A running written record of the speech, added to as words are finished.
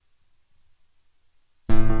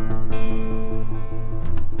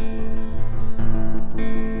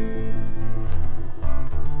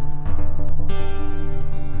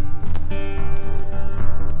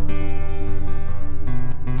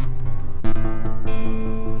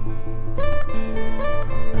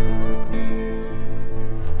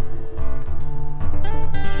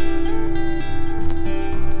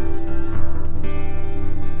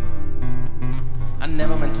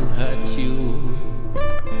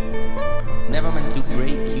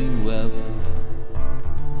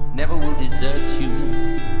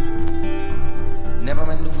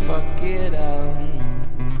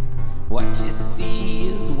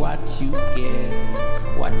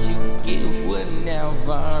would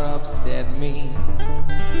never upset me.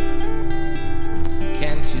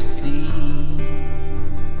 Can't you see?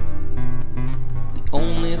 The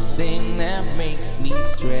only thing that makes me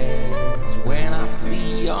stress when I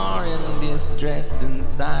see you're in distress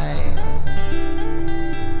inside.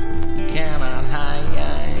 You cannot hide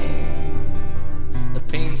the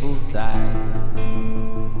painful side.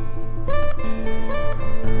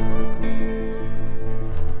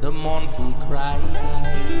 The mournful cry.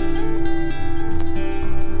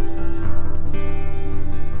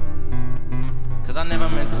 Cause I never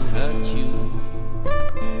meant to hurt you,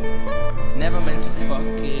 never meant to fuck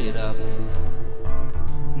it up,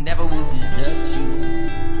 never will desert you.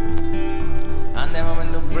 I never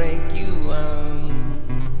meant to break you.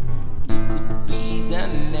 You could be the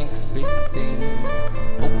next big thing.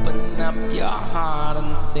 Open up your heart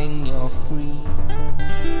and sing you're free.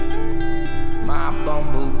 My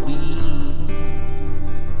bumblebee,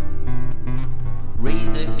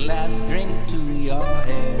 raise a glass, drink to your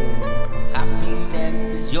head. Happiness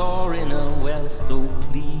is your inner wealth, so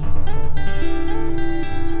please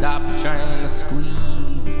stop trying to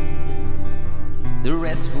squeeze the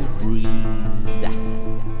restful breeze.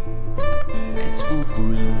 Restful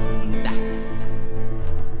breeze,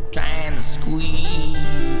 trying to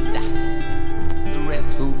squeeze the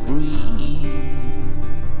restful breeze.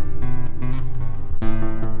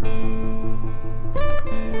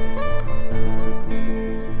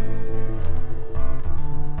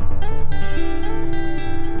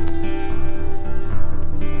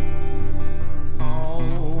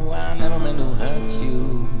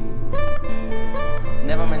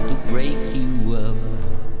 Never meant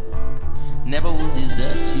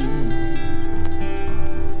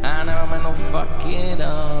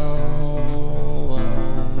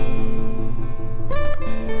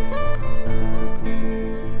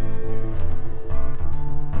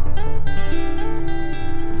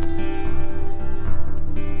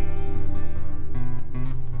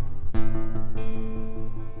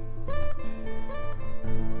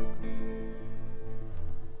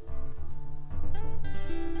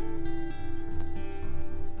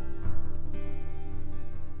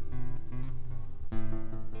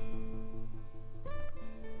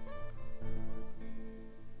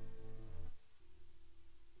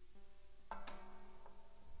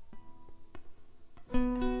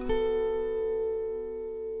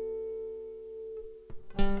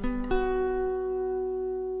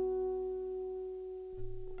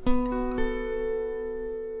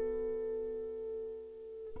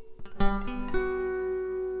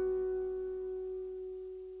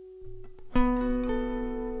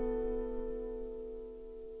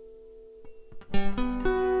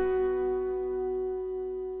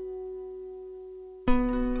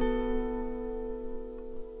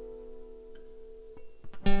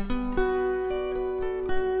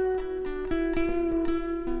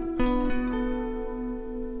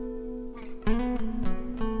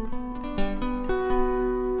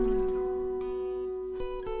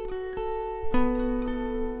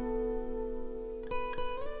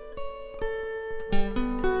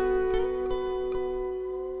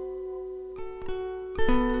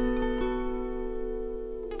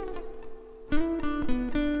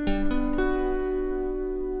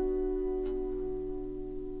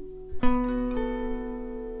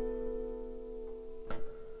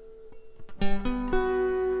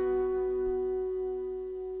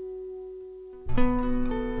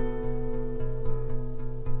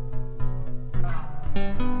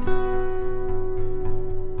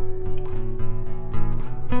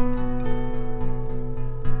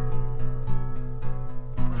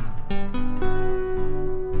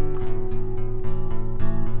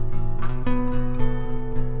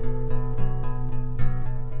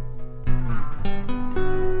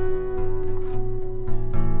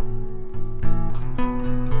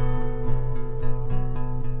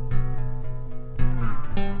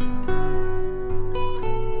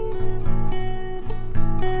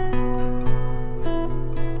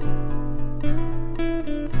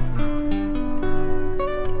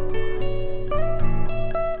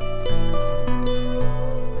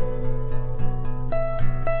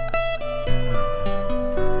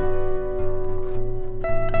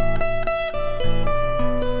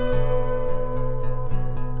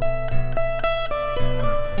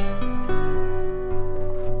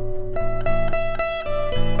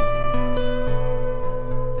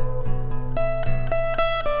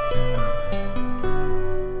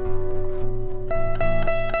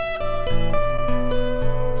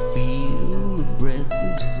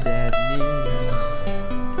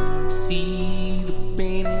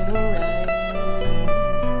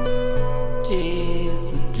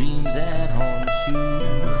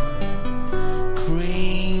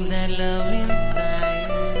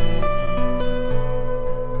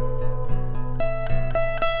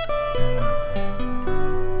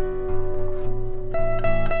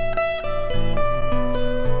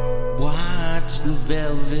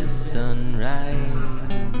velvet sunrise,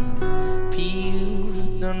 peel the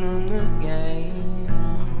sun from the sky,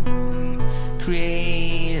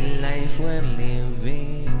 create a life worth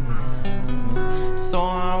living now,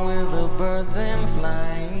 soar with the birds and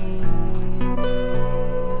fly.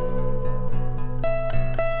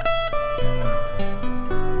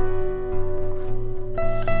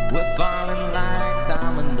 We're falling like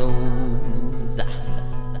dominoes,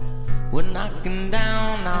 we're knocking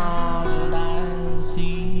down all I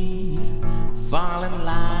see, falling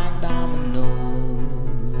like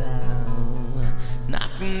dominoes,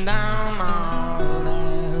 knocking down all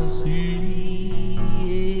I see.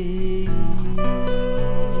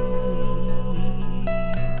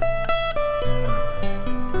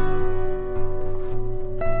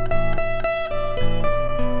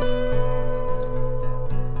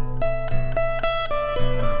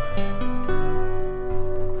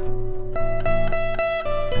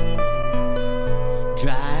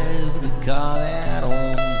 Drive the car that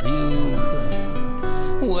owns you,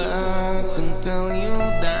 work until you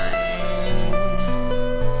die,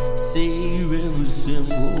 save every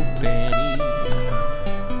single penny,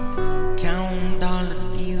 count all the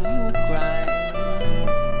tears you cry,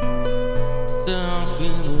 surf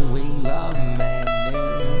in a wave of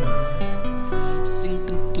madness, sink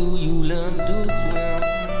until you learn to swim,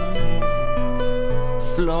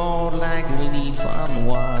 float like a leaf on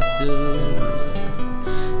water,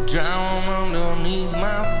 drown under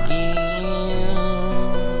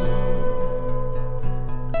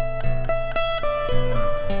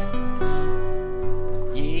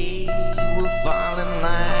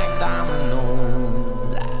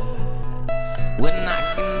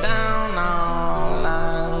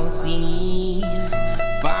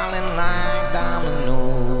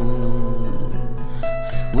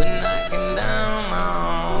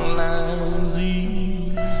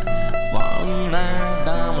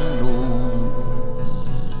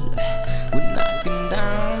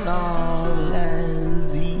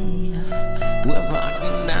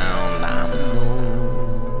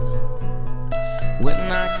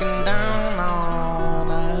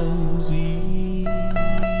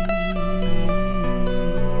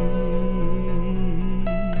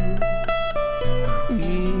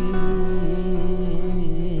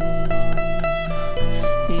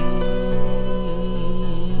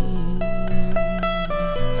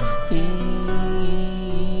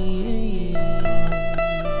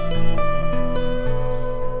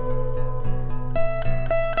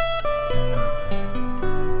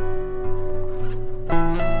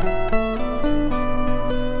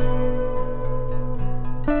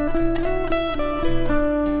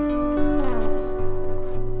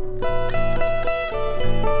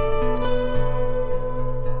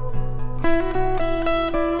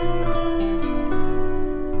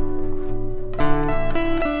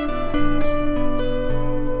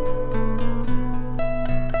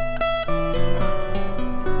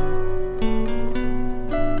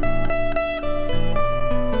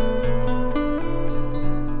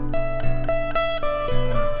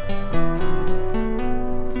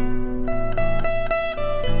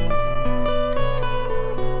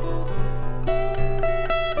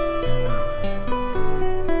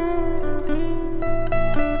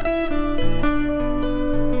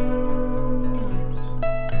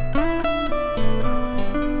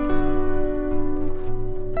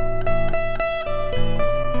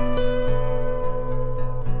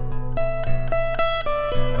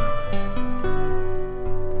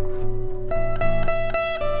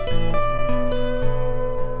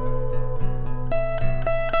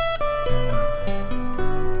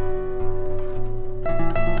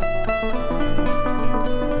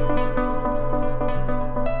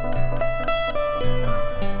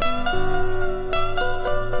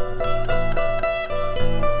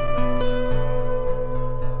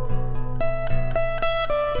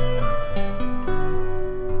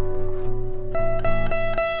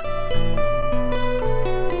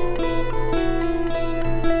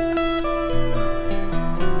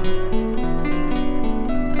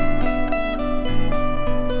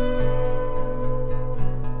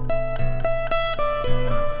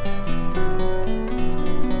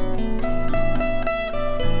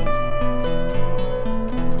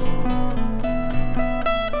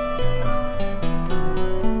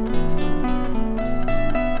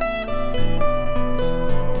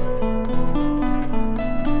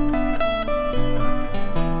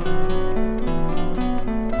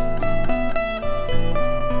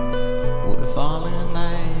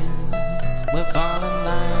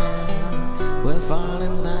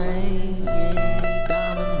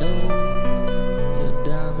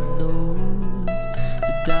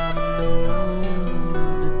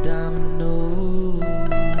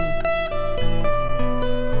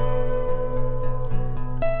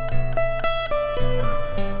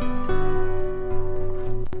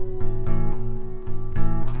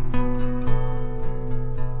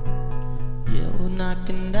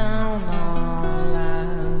knocking down all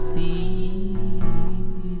I see.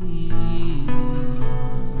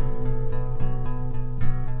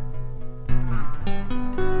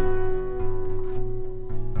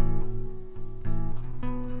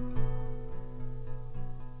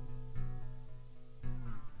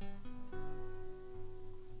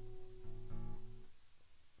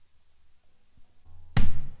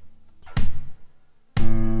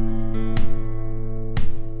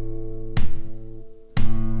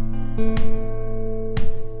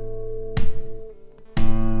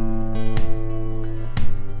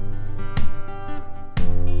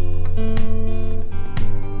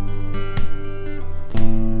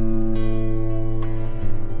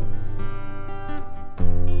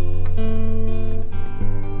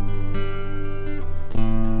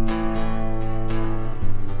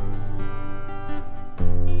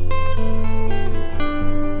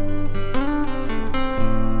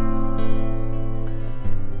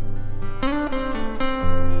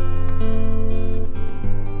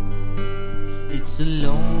 It's a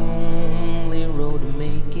lonely road to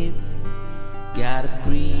make it. Gotta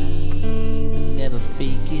breathe and never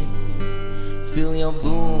fake it. Fill your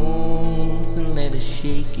boots and let it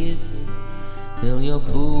shake it. Fill your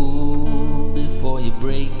boot before you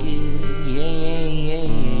break it. Yeah, yeah, yeah.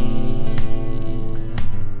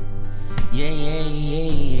 Yeah, yeah,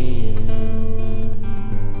 yeah, yeah.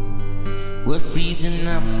 We're freezing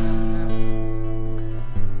up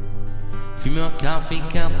from your coffee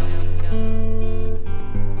cup.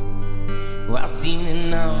 Well, I've seen it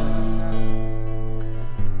now.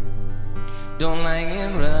 Don't like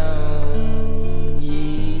it rough,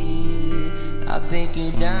 yeah. I'll take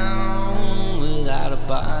you down without a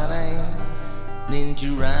body. Then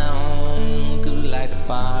you round, cause we like to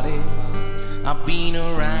party. I've been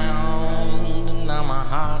around and now my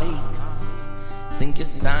heart aches. Think you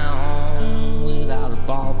sound without a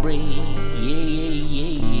ball break. Yeah, yeah,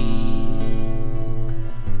 yeah, yeah.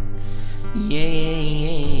 Yeah, yeah,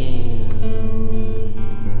 yeah.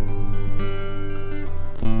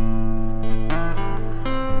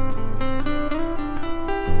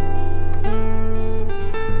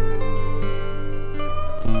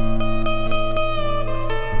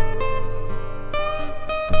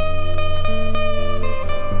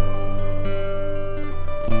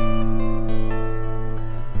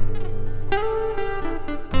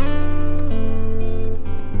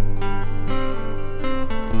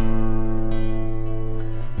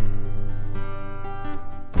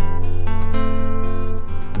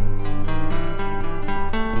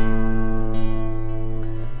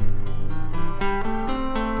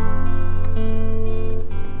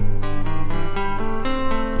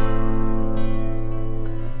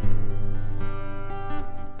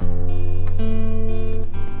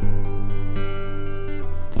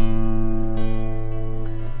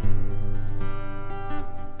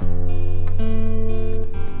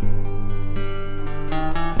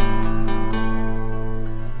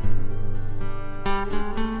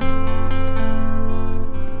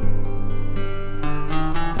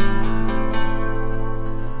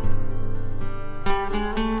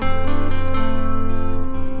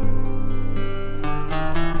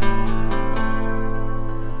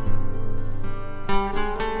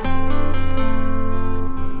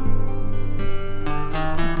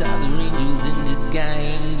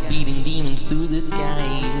 Through the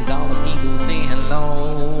skies, all the people say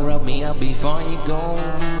hello. Rub me up before you go.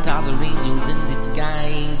 Toss of angels in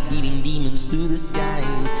disguise, beating demons through the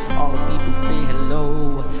skies. All the people say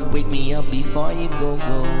hello. Wake me up before you go,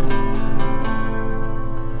 go.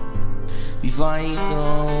 Before you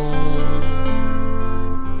go.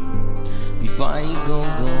 Before you go,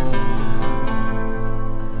 go.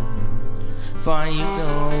 Before you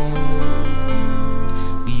go.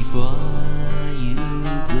 Before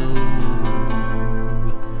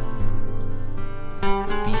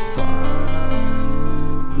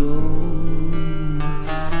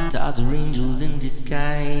of angels in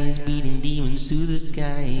disguise, beating demons through the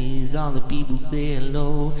skies. All the people say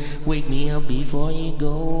hello. Wake me up before you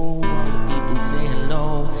go. All the people say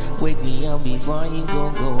hello. Wake me up before you go,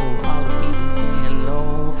 go. All the people say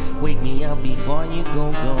hello. Wake me up before you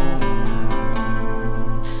go, go.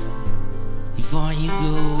 Before you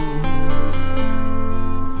go.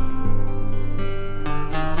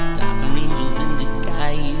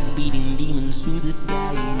 Beating demons through the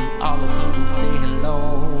skies. All the people say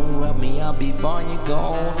hello. Rub me up before you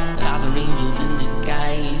go. Thousand angels in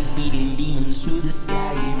disguise, beating demons through the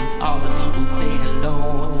skies. All the people say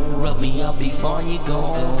hello. Rub me up before you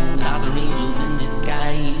go. Thousand angels in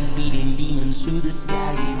disguise, beating demons through the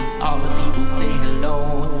skies. All the people say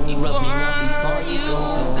hello. Rub me up before you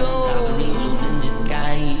go. Thousand angels in disguise.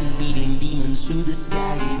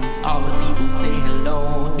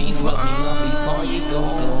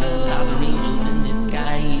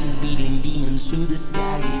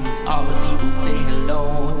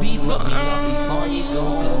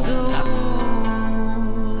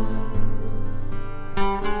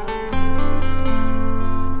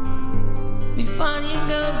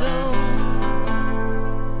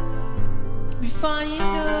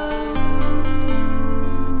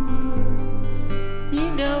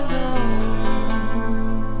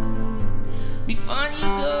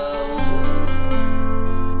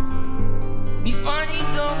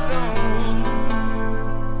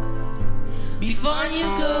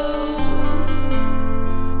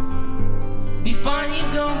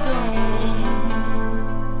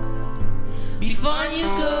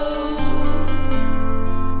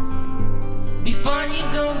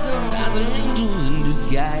 Stars are angels in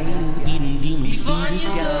disguise, beating demons through the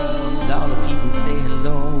skies. All the people say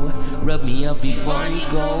hello, rub me up before you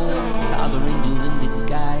go. Stars are angels in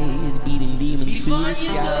disguise, beating demons through the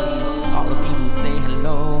skies. All the people say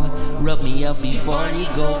hello, rub me up before you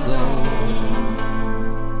go.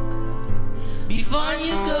 Before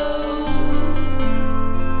you go,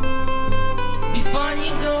 before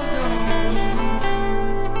you go,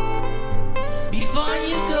 before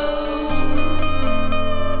you go,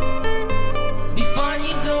 before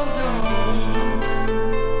you go,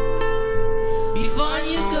 before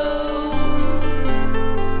you go,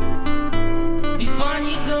 before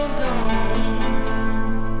you go,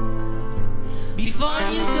 before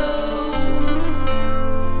you go,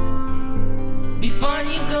 before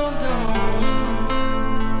you go,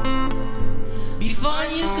 before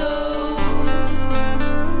you go,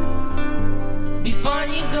 before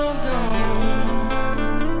you go,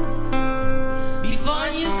 before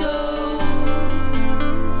you go,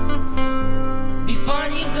 before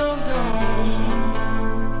you go.